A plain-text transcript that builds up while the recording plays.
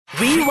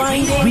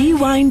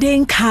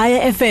Rewinding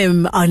Kaya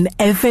FM on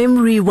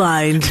FM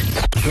Rewind.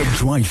 The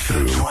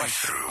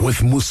drive-through with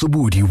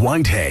Musubudi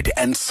Whitehead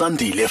and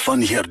Sandile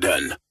van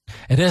Heerden.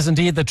 It is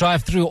indeed the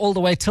drive-through all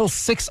the way till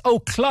 6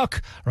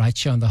 o'clock, right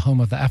here on the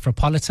home of the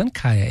Afro-Politan,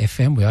 Kaya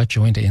FM. We are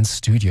joined in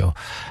studio.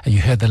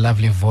 You heard the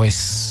lovely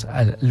voice,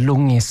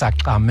 Lungisa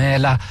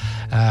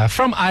Xhamela,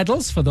 from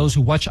Idols, for those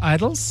who watch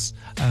Idols.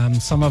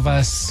 Some of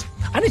us,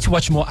 I need to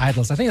watch more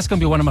Idols. I think it's going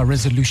to be one of my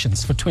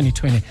resolutions for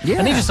 2020. Yeah.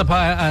 I need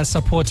to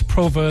support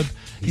Proverb.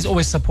 He's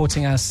always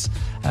supporting us.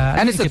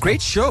 And it's a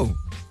great show.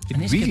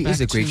 It really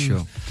is a great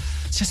show.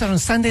 It's just that on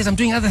Sundays I'm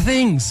doing other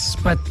things.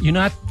 But you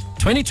know what?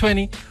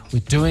 2020, we're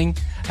doing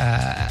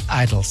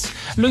Idols.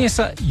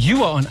 Lungisa,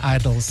 you are on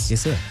Idols.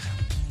 Yes, sir.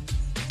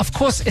 Of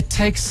course, it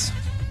takes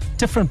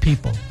different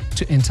people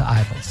to enter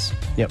Idols.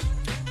 Yep.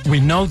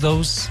 We know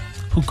those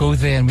who go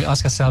there and we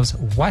ask ourselves,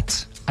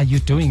 what are you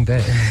doing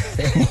there?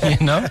 You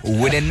know?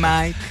 Wooden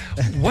mic.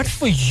 What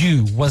for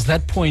you was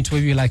that point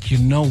where you're like, you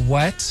know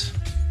what?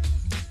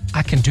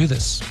 I can do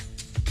this.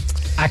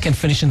 I can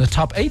finish in the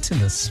top 8 in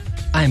this.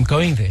 I am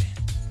going there.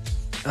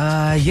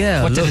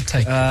 Yeah. What did it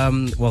take?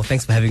 Well,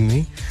 thanks for having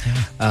me.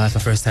 Yeah. It's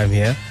my first time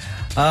here.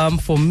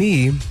 For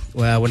me,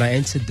 well, when I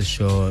entered the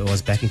show, it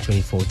was back in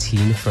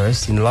 2014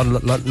 first. You know,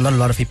 not a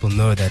lot of people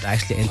know that I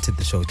actually entered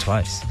the show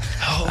twice.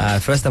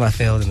 First time I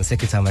failed, and the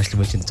second time I actually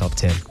went in the top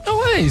 10. No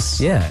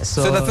ways. Yeah.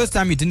 So the first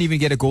time you didn't even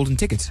get a golden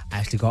ticket? I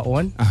actually got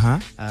one. Uh-huh.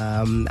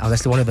 I was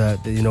actually one of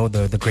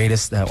the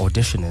greatest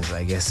auditioners,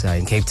 I guess,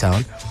 in Cape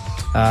Town.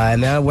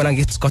 And then when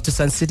I got to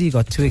Sun City,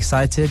 got too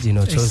excited,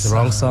 chose the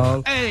wrong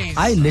song.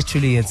 I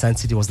literally in Sun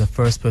City was the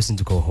first person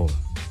to go home.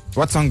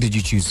 What song did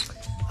you choose?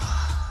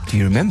 Do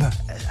you remember?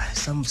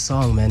 Some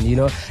song, man.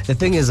 The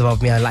thing is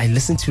about me, I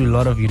listen to a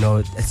lot of,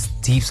 it's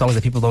deep songs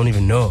that people don't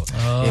even know.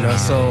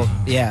 So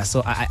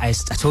I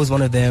chose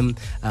one of them.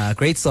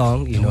 Great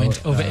song,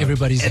 went over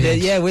everybody's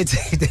head.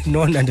 No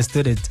one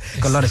understood it.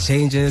 Got a lot of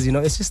changes,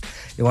 it's just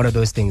one of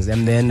those things.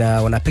 And then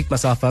when I picked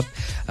myself up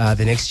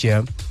the next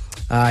year,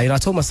 I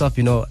told myself,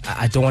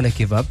 I don't want to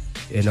give up.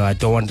 I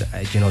don't want, to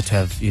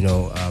have,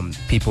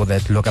 people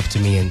that look up to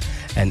me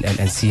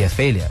and see a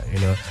failure,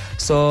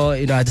 So,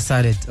 I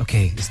decided,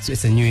 okay,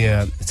 it's a new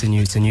year, it's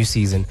a new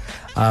season.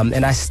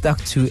 And I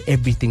stuck to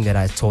everything that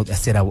I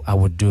said I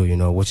would do,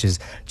 which is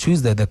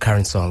choose the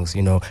current songs,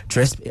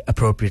 dress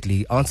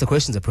appropriately, answer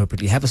questions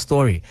appropriately, have a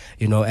story,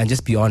 and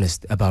just be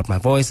honest about my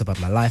voice, about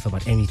my life,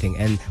 about anything.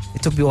 And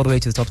it took me all the way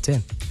to the top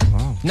 10.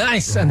 Wow.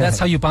 Nice. And that's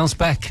how you bounce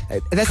back.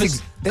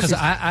 Because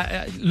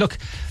I look,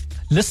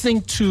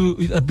 listening to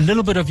a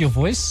little bit of your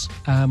voice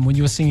when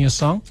you were singing your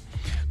song,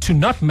 to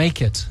not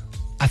make it,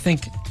 I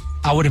think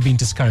I would have been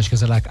discouraged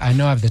because I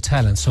know I have the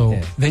talent. So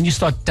then you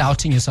start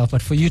doubting yourself.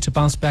 But for you to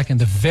bounce back and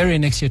the very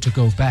next year to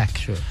go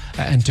back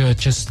and do it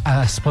just,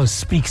 I suppose,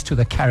 speaks to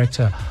the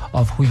character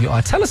of who you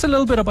are. Tell us a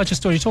little bit about your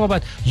story. Talk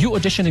about you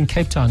auditioned in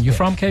Cape Town. You're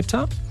from Cape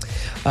Town?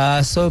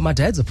 So my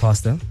dad's a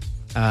pastor.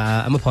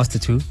 I'm a pastor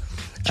too.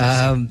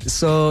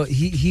 So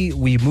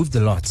we moved a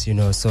lot,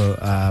 so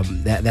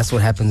that's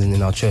what happens in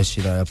our church.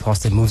 A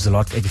pastor moves a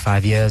lot every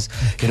 5 years,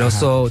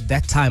 so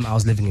that time I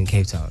was living in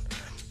Cape Town.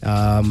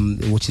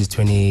 Which is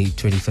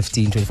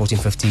 2014,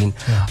 15.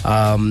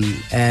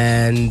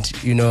 And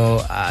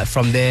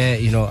from there,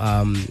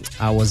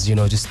 I was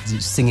just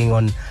singing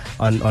in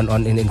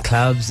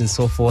clubs and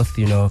so forth.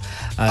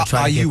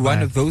 Are you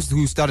one of those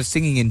who started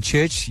singing in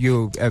church?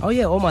 Oh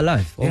yeah, all my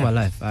life.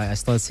 I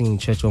started singing in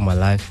church all my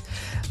life.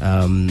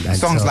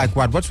 Songs like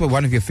what? What's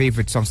one of your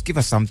favorite songs? Give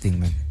us something,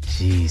 man.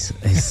 Jeez,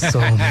 it's so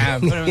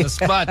many. Put him on the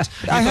spot.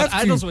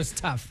 Idols was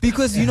tough.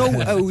 Because,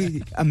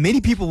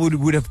 many people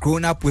would have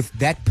grown up with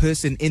that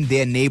person in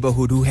their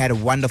neighborhood who had a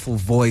wonderful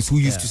voice, who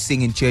used to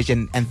sing in church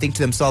and think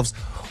to themselves,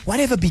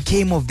 whatever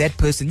became of that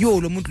person?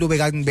 What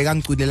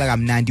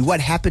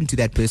happened to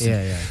that person?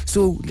 Yeah.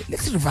 So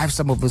let's revive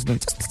some of those.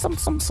 Just some.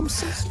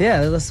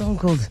 Yeah, there's a song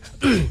called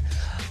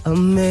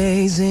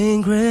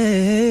Amazing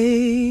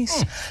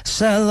Grace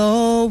shall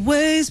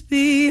always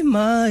be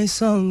my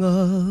song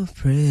of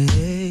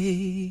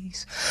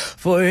praise.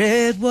 For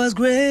it was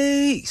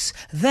grace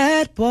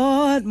that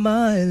bought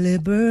my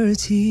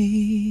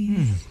liberty.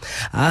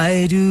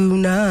 I do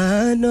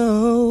not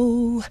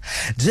know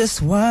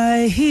just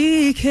why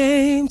he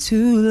came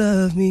to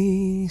love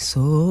me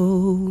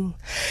so.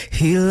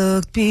 He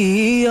looked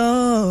beyond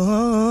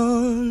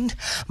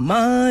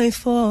my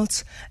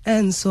faults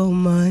and saw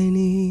my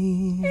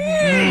needs.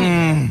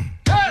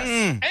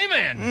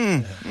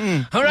 Amen.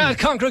 All right,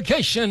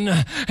 congregation,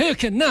 you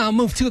can now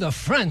move to the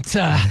front.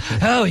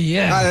 Oh,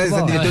 yeah.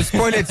 Don't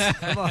spoil it.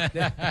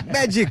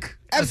 Magic.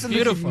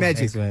 Absolutely beautiful.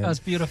 magic. That's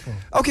beautiful.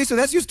 Okay, so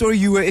that's your story.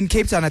 You were in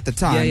Cape Town at the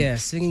time. Yeah,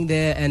 singing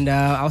there, and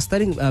I was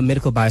studying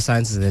medical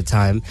biosciences at the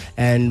time,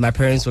 and my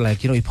parents were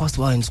like, you passed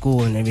well in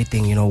school and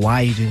everything, why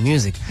are you doing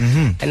music?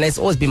 And it's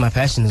always been my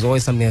passion. It's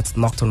always something that's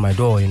knocked on my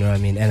door, you know what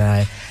I mean?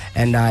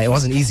 And it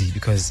wasn't easy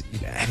because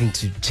having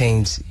to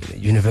change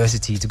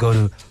university to go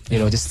to,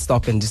 just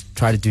stop and just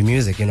try to do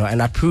music,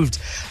 and I proved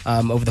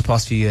over the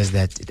past few years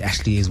that it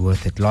actually is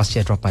worth it. Last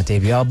year I dropped my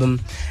debut album,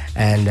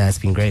 and it's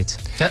been great.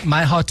 That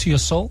My Heart to Your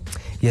Soul?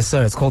 Yes,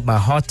 sir. It's called My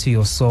Heart to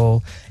Your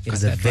Soul. It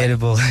is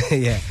available.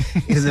 Yeah,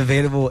 it is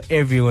available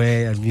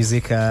everywhere.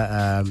 Music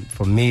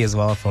from me as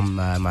well, from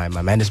my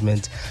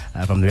management,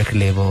 from the record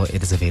label.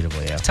 It is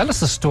available. Yeah. Tell us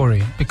the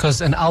story,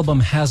 because an album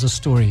has a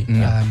story.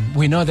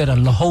 We know that a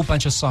whole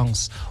bunch of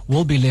songs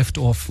will be left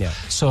off. Yeah.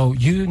 So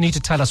you need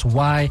to tell us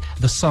why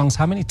the songs.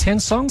 How many? 10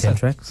 songs? 10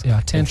 tracks.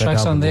 Yeah, 10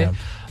 tracks album, on there.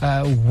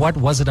 Yeah. What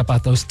was it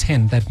about those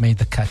 10 that made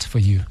the cut for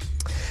you?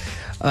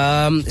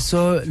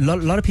 So a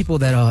lot of people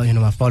that are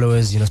my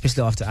followers,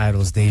 especially after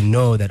Idols, they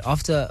know that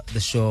after the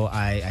show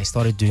I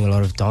started doing a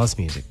lot of dance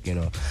music,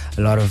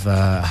 a lot of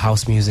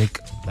house music.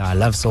 I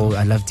love soul,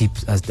 I love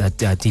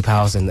deep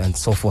house and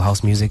soulful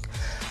house music,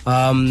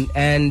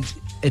 and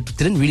it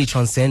didn't really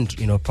transcend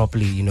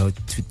properly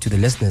to the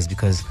listeners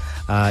because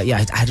I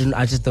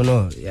just don't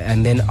know.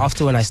 And then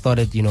after when I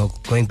started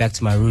going back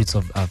to my roots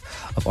of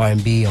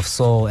R&B, of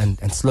soul,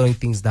 and slowing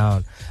things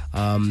down,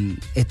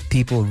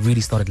 people really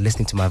started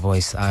listening to my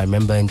voice. I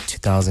remember in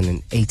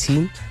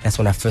 2018, that's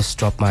when I first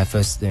dropped my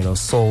first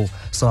soul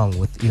song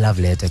with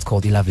Ilave Leta. It's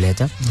called Ilave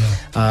Leta.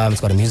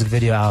 It's got a music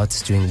video out.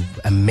 It's doing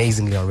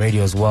amazingly on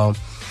radio as well.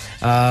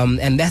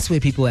 And that's where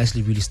people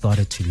actually really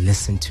started to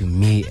listen to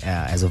me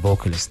as a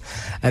vocalist.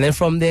 And then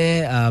from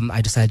there,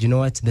 I decided,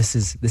 this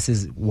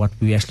is what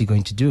we're actually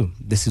going to do.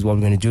 This is what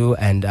we're going to do,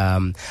 and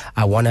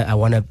I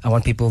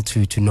want people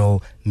to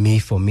know me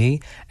for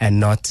me and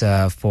not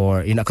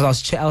for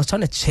because I was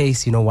trying to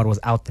chase what was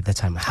out at the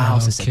time.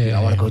 House,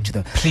 I want to go to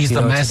the please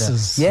the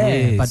masses.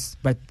 Yes.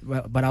 But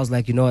I was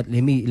like, what?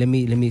 Let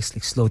me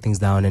slow things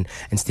down and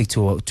stick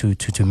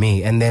to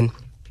me, and then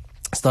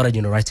started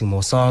writing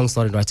more songs,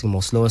 started writing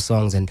more slower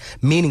songs and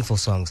meaningful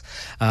songs.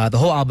 The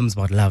whole album's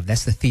about love.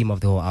 That's the theme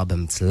of the whole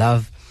album. It's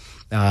love.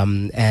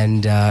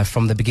 And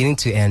from the beginning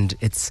to end,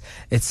 it's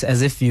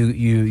as if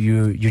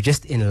you're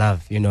just in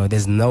love.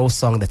 There's no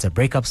song that's a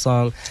breakup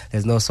song.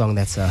 There's no song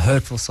that's a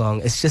hurtful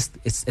song. It's just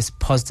it's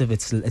positive.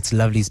 It's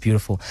lovely. It's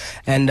beautiful.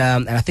 And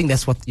I think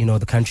that's what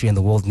the country and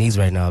the world needs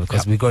right now,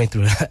 because we're going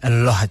through a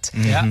lot.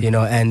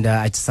 And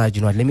I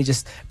decided let me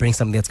just bring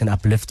something that's gonna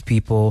uplift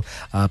people,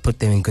 put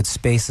them in good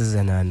spaces,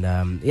 and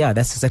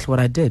that's exactly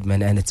what I did,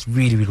 man. And it's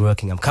really, really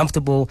working. I'm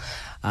comfortable.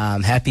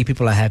 I'm happy,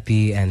 people are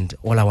happy, and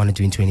all I want to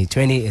do in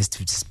 2020 is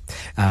to just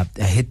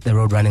hit the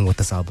road running with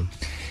this album.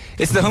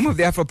 It's the home of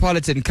the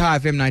Afropolitan, Car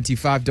FM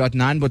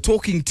 95.9. We're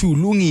talking to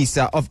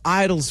Lungisa of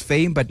Idols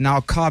fame, but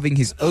now carving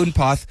his own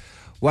path.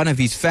 One of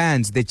his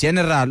fans, the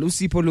General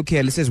Usipho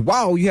Lukele, says,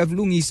 "Wow, you have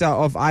Lungisa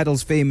of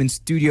Idols fame in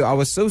studio. I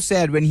was so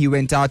sad when he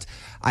went out.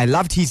 I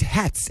loved his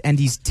hats and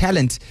his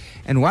talent.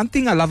 And one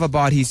thing I love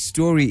about his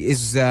story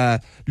is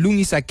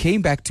Lungisa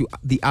came back to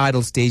the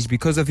Idol stage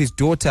because of his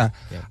daughter.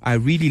 Yeah. I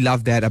really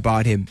love that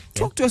about him.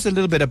 Talk to us a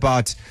little bit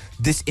about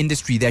this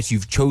industry that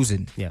you've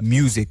chosen,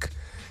 music,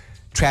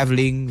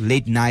 traveling,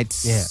 late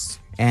nights,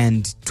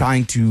 and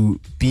trying to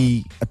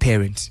be a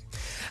parent."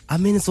 I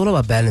mean, it's all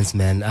about balance,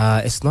 man.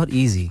 It's not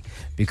easy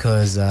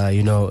because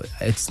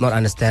it's not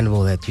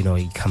understandable that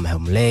you come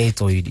home late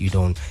or you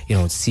don't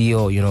see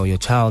your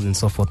child and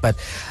so forth. But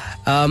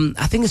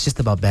I think it's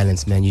just about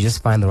balance, man. You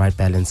just find the right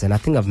balance, and I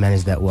think I've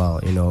managed that well.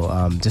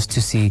 Just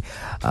to see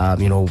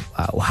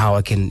how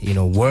I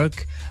can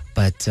work,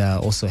 but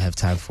also have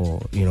time for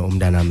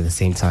umdanam at the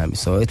same time.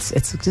 So it's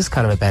just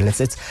kind of a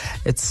balance.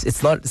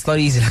 It's not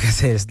easy, like I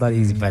said. It's not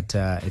easy, but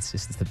it's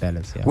the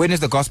balance. Yeah. When is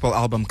the gospel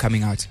album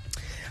coming out?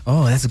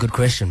 Oh, that's a good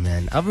question,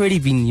 man. I've already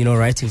been,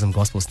 writing some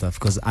gospel stuff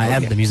because I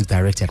am the music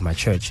director at my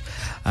church,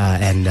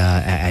 and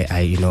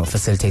I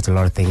facilitate a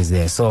lot of things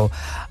there. So,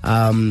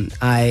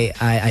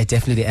 I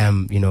definitely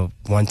am,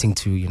 wanting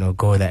to,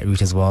 go that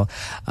route as well.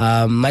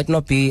 Might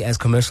not be as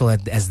commercial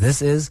as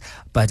this is,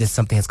 but it's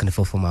something that's going to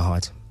fulfill my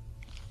heart.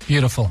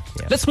 Beautiful.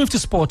 Yeah. Let's move to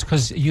sport,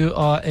 because you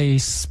are a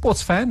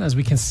sports fan, as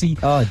we can see.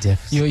 Oh,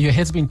 definitely. Your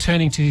head's been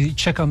turning to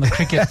check on the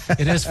cricket.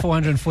 It is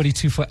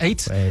 442 for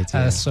 8. Right,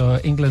 yeah. So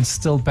England's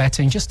still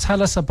batting. Just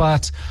tell us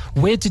about,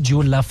 where did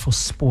your love for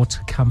sport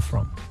come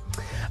from?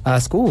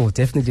 School,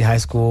 definitely high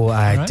school.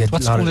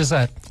 What school is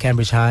that?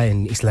 Cambridge High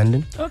in East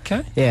London.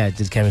 Okay. Yeah, I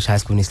did Cambridge High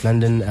School in East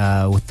London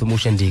with the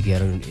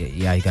Mushandigi.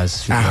 Yeah, you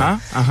guys should know.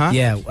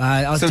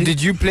 Yeah. So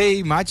did you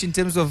play much in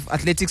terms of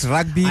athletics,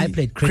 rugby? I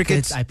played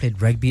cricket. I played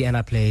rugby, and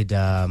I played.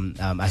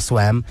 I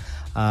swam.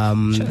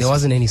 There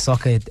wasn't any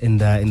soccer in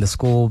the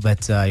school,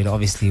 but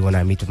obviously when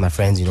I meet with my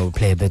friends, we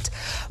play a bit.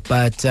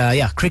 But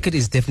cricket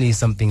is definitely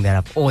something that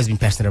I've always been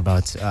passionate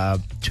about.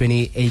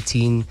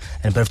 2018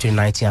 and a bit of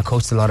 2019, I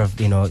coached a lot of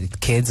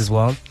kids as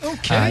well.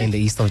 Okay. In the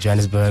east of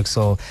Johannesburg.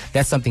 So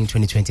that's something in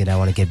 2020 that I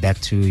want to get back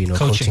to.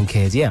 Coaching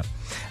kids. Yeah.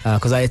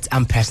 because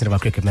I'm passionate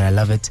about cricket, man. I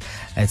love it.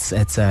 It's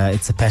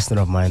a passion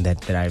of mine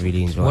that I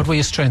really enjoy. What were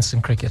your strengths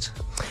in cricket?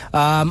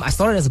 I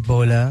started as a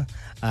bowler,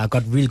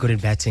 got really good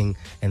at batting,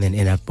 and then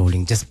ended up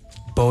bowling. Just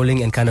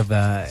bowling and kind of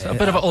so a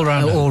bit of an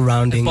all-rounder.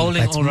 All-rounding.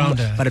 Bowling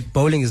all-rounder. But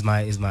bowling is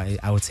my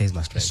I would say is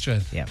my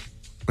strength. Yeah.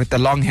 With the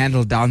long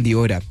handle down the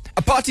order.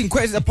 A parting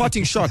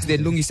shot then,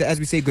 Lungisa, as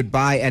we say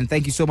goodbye, and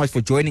thank you so much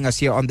for joining us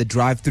here on the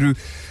drive-through.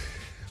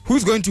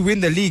 Who's going to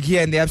win the league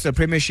here in the Absa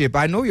Premiership?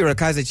 I know you're a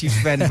Kaizer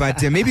Chiefs fan,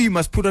 but maybe you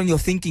must put on your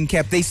thinking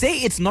cap. They say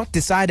it's not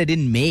decided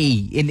in May.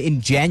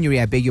 In January,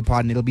 I beg your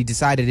pardon. It'll be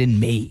decided in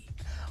May.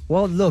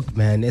 Well, look,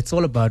 man, it's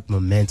all about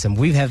momentum.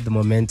 We've had the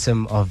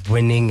momentum of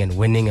winning, and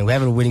we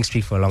have a winning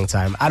streak for a long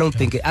time. I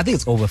think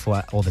it's over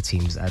for all the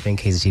teams. I think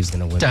Kaizer Chiefs is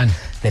going to win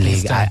the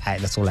league.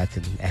 That's all I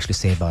can actually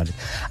say about it.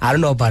 I don't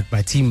know about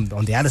my team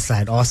on the other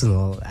side,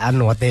 Arsenal. I don't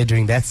know what they're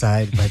doing that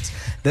side, but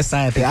this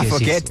side, I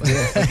think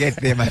forget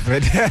them, my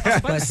friend. I was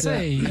about to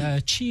say,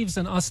 Chiefs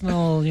and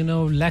Arsenal,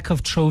 lack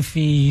of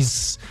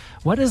trophies.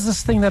 What is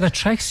this thing that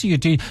attracts you?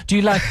 Do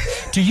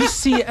you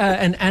see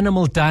an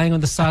animal dying on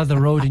the side of the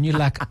road and you're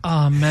like,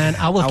 oh man,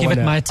 I will give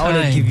it my time. I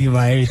want to give you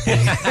my everything.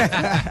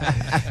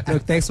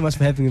 Look, thanks so much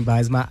for having me,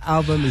 guys. My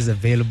album is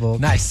available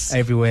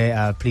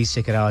everywhere. Please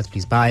check it out.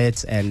 Please buy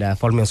it. And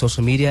follow me on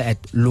social media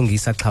at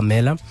Lungisa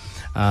Xhamela,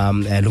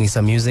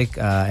 Lungisa Music.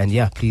 And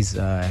yeah, please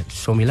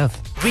show me love.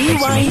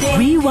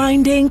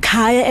 Rewinding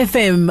Kaya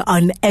FM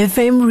on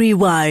FM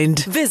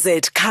Rewind.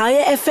 Visit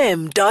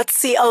kayafm.co.za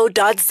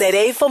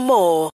for more.